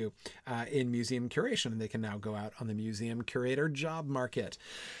point to in museum curation. And they can now go out on the museum curator job market.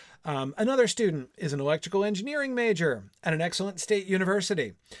 Another student is an electrical engineering major at an excellent state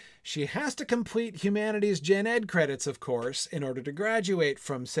university. She has to complete humanities gen ed credits, of course, in order to graduate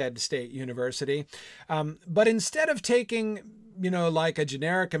from said state university. But instead of taking like a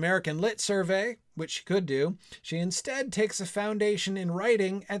generic American Lit survey, which she could do, she instead takes a foundation in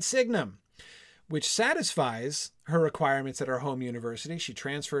writing at Signum, which satisfies her requirements at her home university. She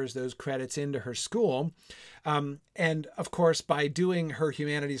transfers those credits into her school. And of course, by doing her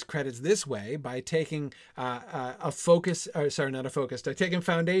humanities credits this way, by taking taking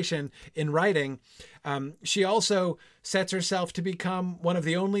foundation in writing, she also sets herself to become one of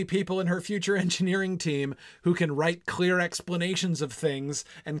the only people in her future engineering team who can write clear explanations of things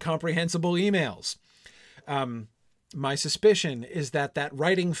and comprehensible emails. My suspicion is that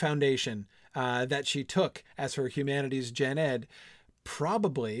writing foundation that she took as her humanities gen ed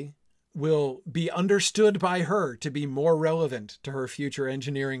probably will be understood by her to be more relevant to her future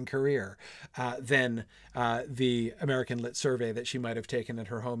engineering career than the American Lit survey that she might have taken at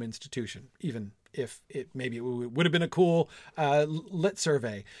her home institution, even if it would have been a cool Lit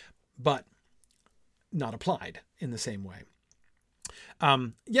survey, but not applied in the same way.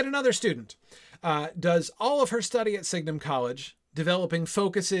 Yet another student does all of her study at Signum College, developing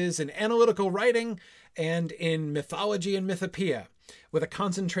focuses in analytical writing and in mythology and mythopoeia, with a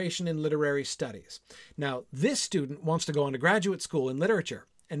concentration in literary studies. Now, this student wants to go on to graduate school in literature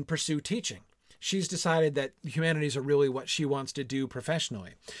and pursue teaching. She's decided that humanities are really what she wants to do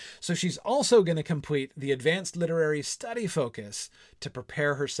professionally. So she's also going to complete the advanced literary study focus to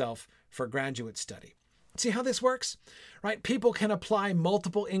prepare herself for graduate study. See how this works, right? People can apply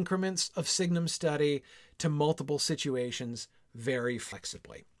multiple increments of Signum study to multiple situations very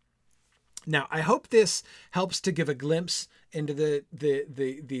flexibly. Now, I hope this helps to give a glimpse into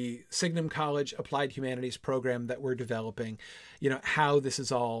the Signum College Applied Humanities program that we're developing, how this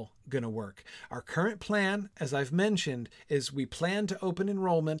is all going to work. Our current plan, as I've mentioned, is we plan to open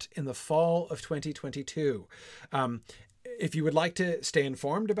enrollment in the fall of 2022. If you would like to stay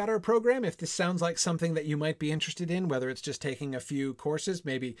informed about our program, if this sounds like something that you might be interested in, whether it's just taking a few courses,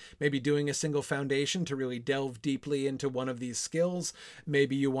 maybe doing a single foundation to really delve deeply into one of these skills,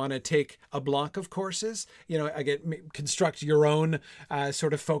 maybe you want to take a block of courses, construct your own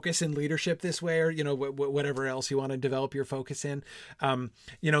sort of focus in leadership this way, or, whatever else you want to develop your focus in.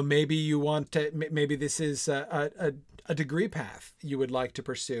 Maybe you want to, maybe this is a degree path you would like to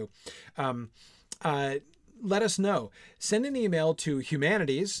pursue. Let us know. Send an email to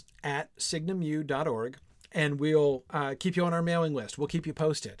humanities@signumu.org, and we'll keep you on our mailing list. We'll keep you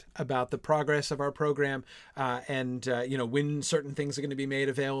posted about the progress of our program and when certain things are going to be made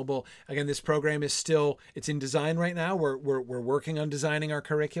available. Again, this program is it's in design right now. We're working on designing our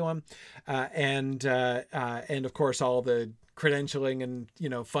curriculum and of course all the credentialing and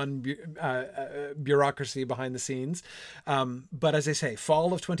fun bureaucracy behind the scenes. But as I say,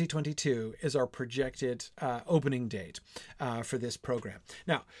 fall of 2022 is our projected opening date for this program.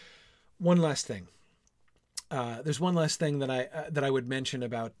 Now, one last thing. there's one last thing that I would mention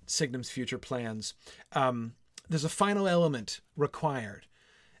about Signum's future plans. There's a final element required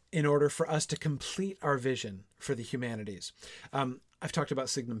in order for us to complete our vision for the humanities. I've talked about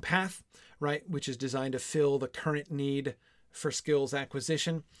Signum Path, right, which is designed to fill the current need for skills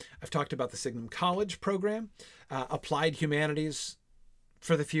acquisition. I've talked about the Signum College program, applied humanities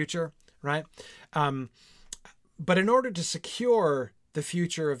for the future, right? But in order to secure the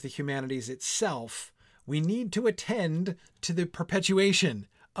future of the humanities itself, we need to attend to the perpetuation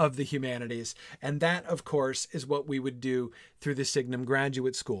of the humanities. And that, of course, is what we would do through the Signum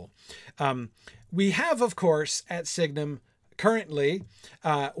Graduate School. We have, of course, at Signum currently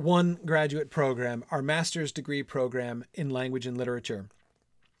one graduate program, our master's degree program in language and literature.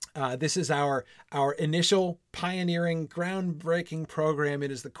 This is our initial pioneering, groundbreaking program. It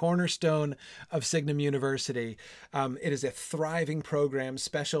is the cornerstone of Signum University. It is a thriving program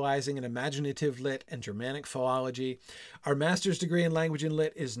specializing in imaginative lit and Germanic philology. Our master's degree in language and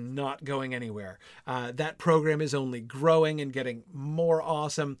lit is not going anywhere. That program is only growing and getting more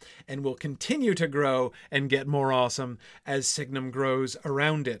awesome, and will continue to grow and get more awesome as Signum grows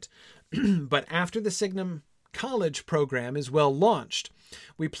around it. But after the Signum College program is well launched,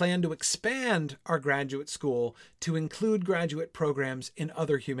 we plan to expand our graduate school to include graduate programs in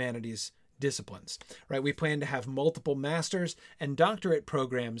other humanities disciplines, right? We plan to have multiple master's and doctorate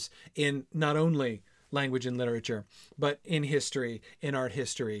programs in not only language and literature, but in history, in art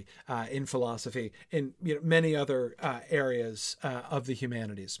history, in philosophy, in many other areas of the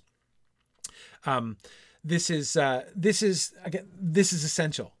humanities. This is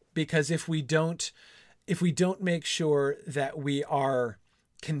essential, because if we don't make sure that we are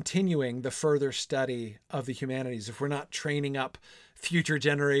continuing the further study of the humanities, if we're not training up future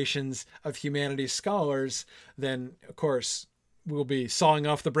generations of humanities scholars, then of course we'll be sawing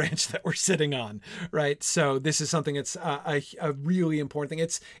off the branch that we're sitting on, right? So this is something that's a really important thing.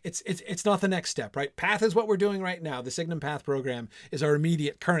 It's not the next step, right? Path is what we're doing right now. The Signum Path program is our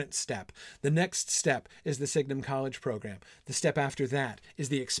immediate current step. The next step is the Signum College program. The step after that is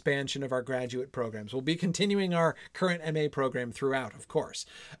the expansion of our graduate programs. We'll be continuing our current MA program throughout, of course,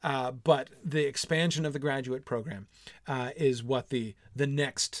 but the expansion of the graduate program is what the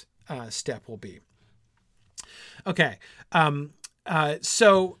next step will be. Okay.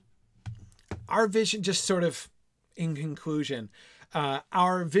 So our vision, just sort of in conclusion,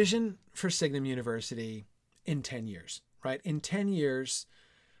 our vision for Signum University in 10 years, right? In 10 years,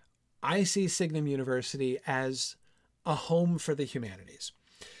 I see Signum University as a home for the humanities.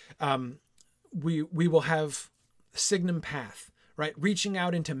 We will have Signum Path, right? Reaching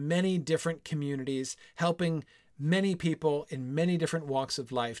out into many different communities, helping many people in many different walks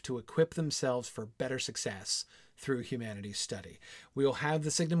of life to equip themselves for better success through humanities study. We will have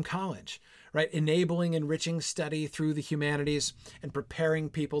the Signum College, right? Enabling enriching study through the humanities and preparing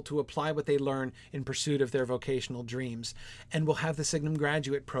people to apply what they learn in pursuit of their vocational dreams. And we'll have the Signum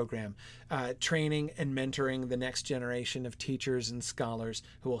Graduate Program, training and mentoring the next generation of teachers and scholars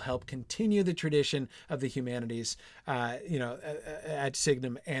who will help continue the tradition of the humanities, at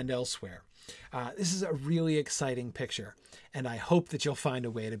Signum and elsewhere. This is a really exciting picture, and I hope that you'll find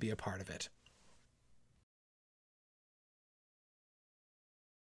a way to be a part of it.